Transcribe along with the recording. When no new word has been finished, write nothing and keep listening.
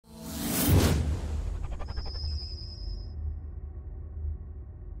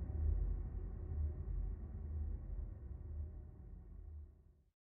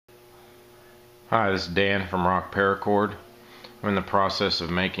Hi, this is Dan from Paracord. I'm in the process of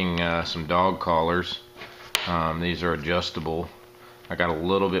making some dog collars. These are adjustable. I got a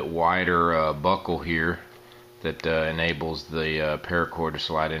little bit wider buckle here that enables the paracord to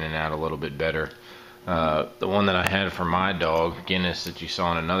slide in and out a little bit better. The one that I had for my dog, Guinness, that you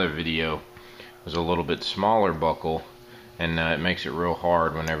saw in another video, was a little bit smaller buckle, and it makes it real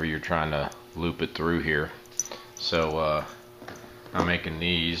hard whenever you're trying to loop it through here. So I'm making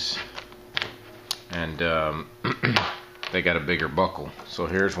these, and they got a bigger buckle. So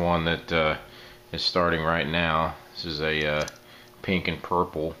here's one that is starting right now. This is a pink and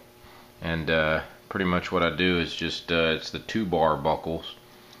purple, and pretty much what I do is just it's the 2-bar buckles,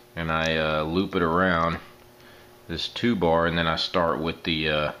 and I loop it around this 2-bar, and then I start with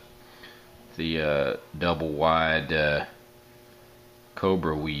the double wide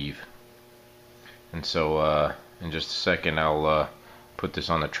cobra weave. And so in just a second I'll put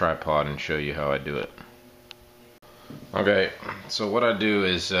this on the tripod and show you how I do it. Okay, so what I do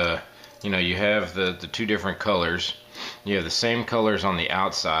is you have the two different colors. You have the same colors on the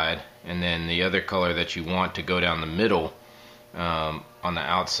outside, and then the other color that you want to go down the middle on the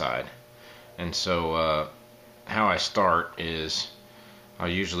outside. And so how I start is I'll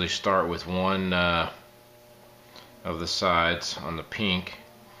usually start with one of the sides on the pink,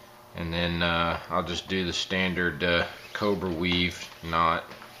 and then I'll just do the standard cobra weave knot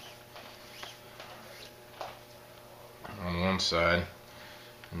on one side,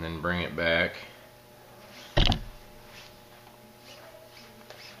 and then bring it back.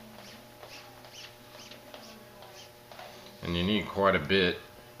 And you need quite a bit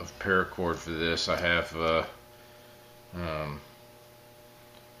of paracord for this. I have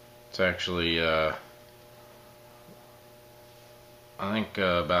it's actually I think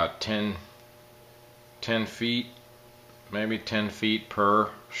about 10 feet, maybe 10 feet per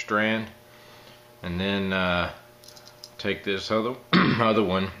strand. And then take this other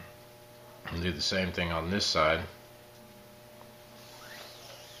one and do the same thing on this side.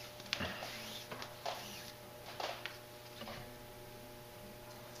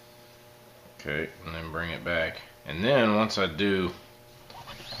 Okay, and then bring it back. And then once I do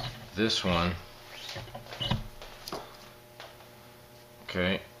this one,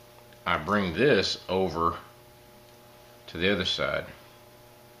 okay, I bring this over to the other side.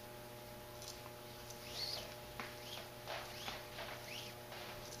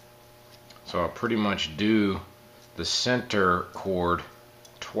 So I'll pretty much do the center cord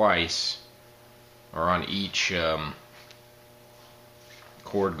twice, or on each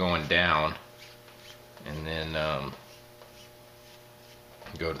cord going down, and then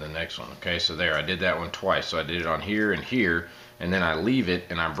go to the next one. Okay, so there, I did that one twice. So I did it on here and here, and then I leave it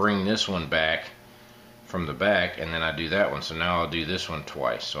and I bring this one back from the back, and then I do that one. So now I'll do this one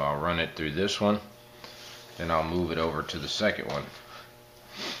twice. So I'll run it through this one, then I'll move it over to the second one.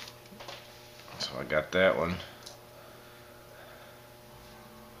 So I got that one.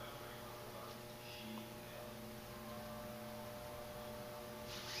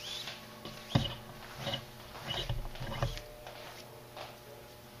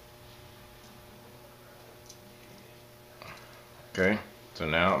 Okay, so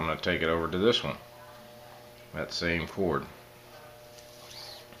now I'm going to take it over to this one, that same cord.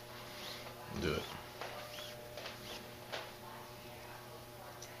 Do it.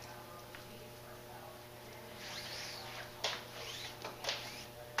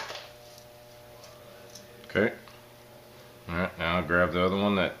 Okay. Alright, now I'll grab the other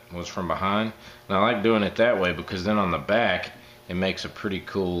one that was from behind. And I like doing it that way because then on the back it makes a pretty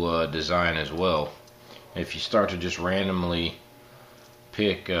cool design as well. If you start to just randomly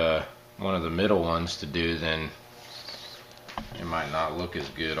pick one of the middle ones to do, then it might not look as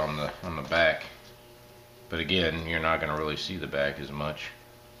good on the back. But again, you're not going to really see the back as much.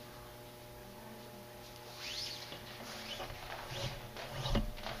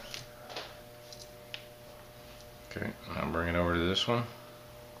 Okay, now bring it over to this one.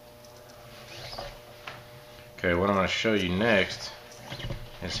 Okay, what I'm going to show you next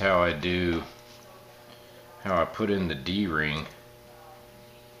is how I put in the D-ring.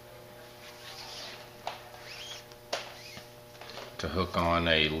 To hook on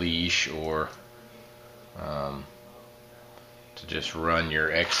a leash, or to just run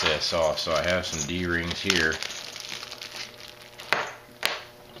your excess off. So I have some D-rings here.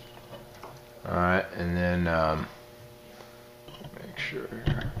 Alright, and then make sure.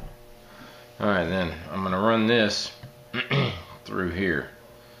 Alright, then I'm going to run this through here.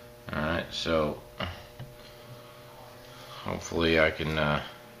 Alright, so hopefully I can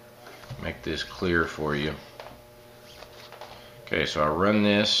make this clear for you. Okay, so I run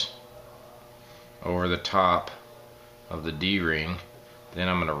this over the top of the D-ring. Then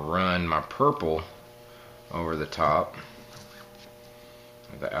I'm going to run my purple over the top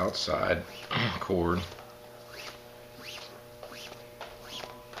of the outside cord.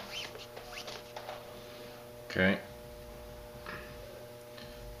 Okay.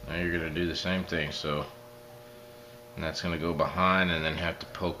 Now you're going to do the same thing. So, and that's going to go behind and then have to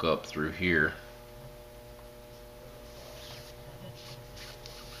poke up through here.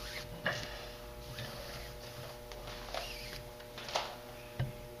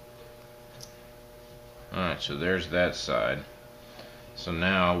 Alright, so there's that side. So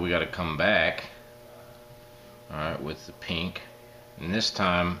now we got to come back, alright, with the pink. And this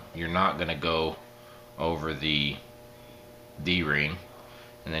time you're not going to go over the D-ring.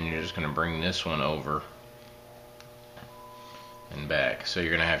 And then you're just going to bring this one over and back. So you're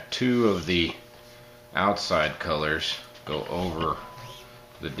going to have two of the outside colors go over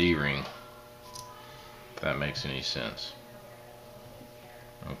the D-ring, if that makes any sense.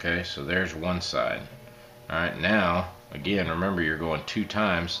 Okay, so there's one side. Alright, now, again, remember you're going two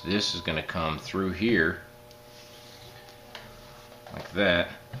times. This is going to come through here, like that,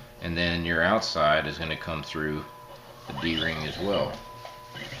 and then your outside is going to come through the D-ring as well.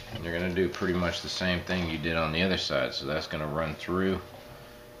 And you're going to do pretty much the same thing you did on the other side. So that's going to run through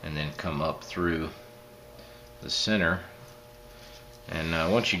and then come up through the center. And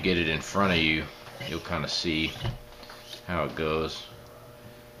once you get it in front of you, you'll kind of see how it goes.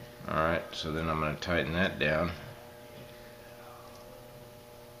 Alright, so then I'm going to tighten that down.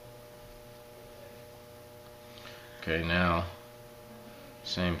 Okay, now,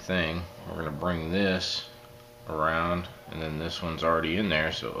 same thing. We're going to bring this around, and then this one's already in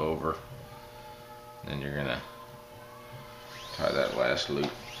there, so over. Then you're going to tie that last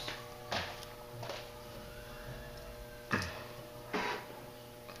loop.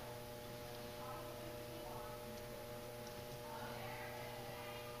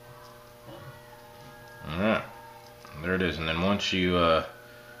 Alright, there it is. And then once you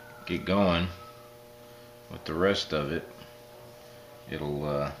get going with the rest of it,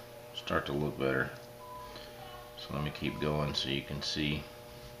 it'll start to look better. So let me keep going so you can see.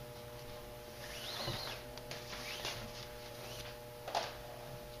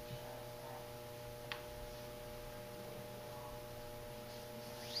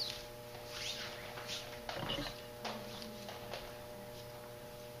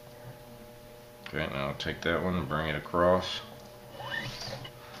 Okay, now I'll take that one and bring it across.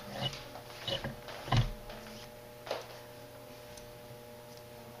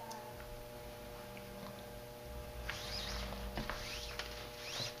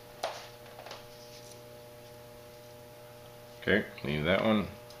 Okay, leave that one.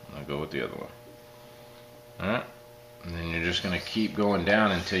 I'll go with the other one. Alright, and then you're just going to keep going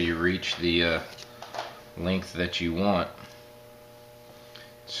down until you reach the length that you want.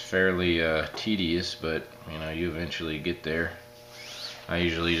 It's fairly tedious, but you know, you eventually get there. I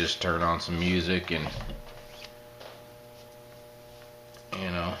usually just turn on some music and, you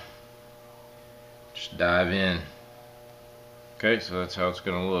know, just dive in. Okay, so that's how it's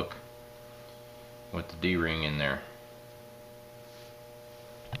going to look with the D-ring in there.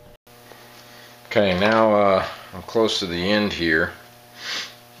 Okay, now I'm close to the end here.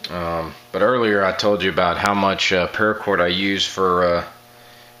 But earlier I told you about how much paracord I use for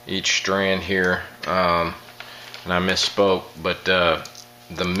each strand here, and I misspoke, but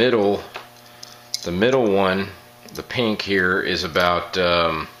the middle one, the pink here, is about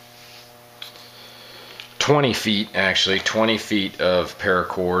 20 feet, actually 20 feet of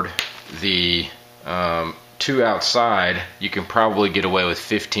paracord. The two outside, you can probably get away with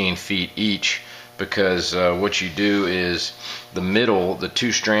 15 feet each, because what you do is the middle, the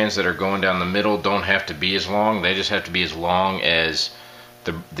two strands that are going down the middle don't have to be as long. They just have to be as long as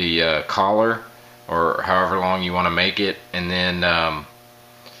the collar, or however long you want to make it, and then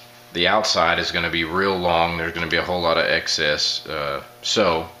the outside is going to be real long. There's going to be a whole lot of excess,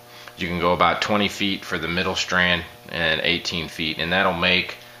 so you can go about 20 feet for the middle strand and 18 feet, and that'll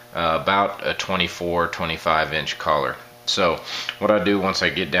make about a 24-25 inch collar. So what I do once I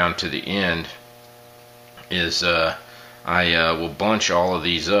get down to the end is I will bunch all of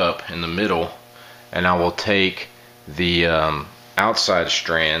these up in the middle, and I will take the outside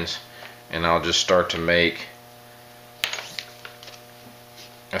strands and I'll just start to make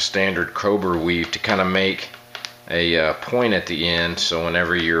a standard cobra weave to kind of make a point at the end, so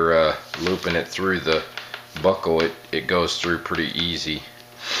whenever you're looping it through the buckle, it goes through pretty easy.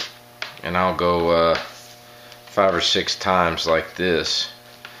 And I'll go 5 or 6 times like this.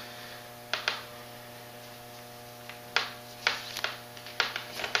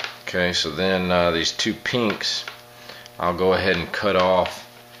 Okay, so then these two pinks I'll go ahead and cut off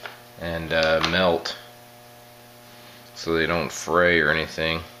and melt so they don't fray or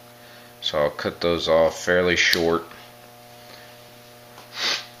anything. So I'll cut those off fairly short.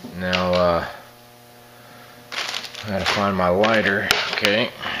 Now I gotta find my lighter. Okay,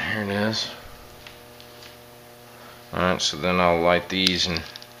 here it is. Alright, so then I'll light these and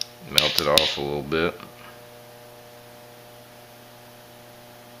melt it off a little bit.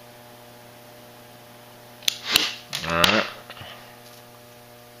 Alright.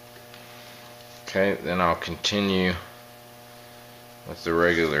 Okay, then I'll continue with the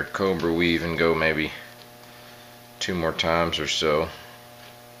regular cobra weave and go maybe 2 more times or so.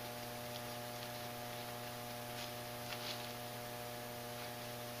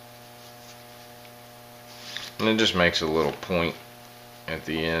 And it just makes a little point at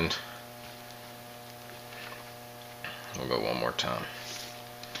the end. We'll go 1 more time.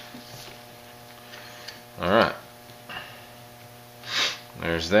 Alright.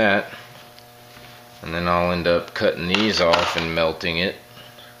 There's that. And then I'll end up cutting these off and melting it.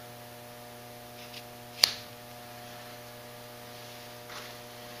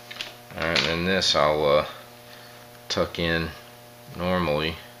 Alright, and then this I'll tuck in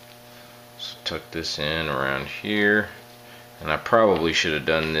normally. So tuck this in around here. And I probably should have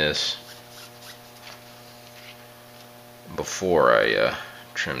done this before I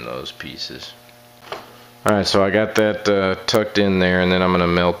trim those pieces. Alright, so I got that tucked in there, and then I'm going to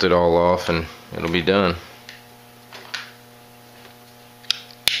melt it all off and it'll be done.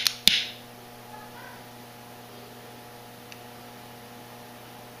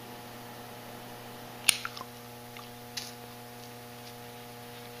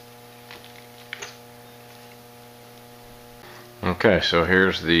 Okay, so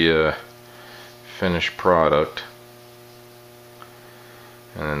here's the finished product.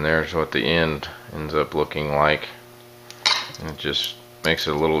 And then there's what the end ends up looking like. And it just makes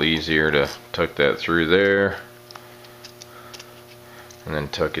it a little easier to tuck that through there and then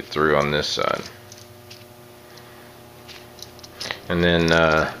tuck it through on this side. And then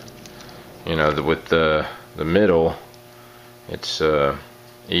you know, with the middle, it's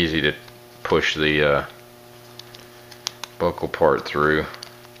easy to push the buckle part through,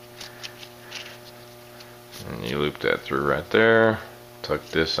 and you loop that through right there. Tuck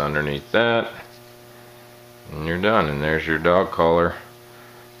this underneath that, and you're done. And there's your dog collar,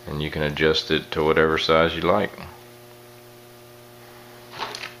 and you can adjust it to whatever size you like.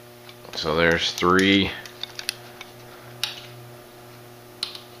 So there's 3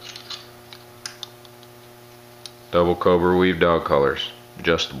 double cobra weave dog collars,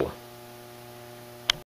 adjustable.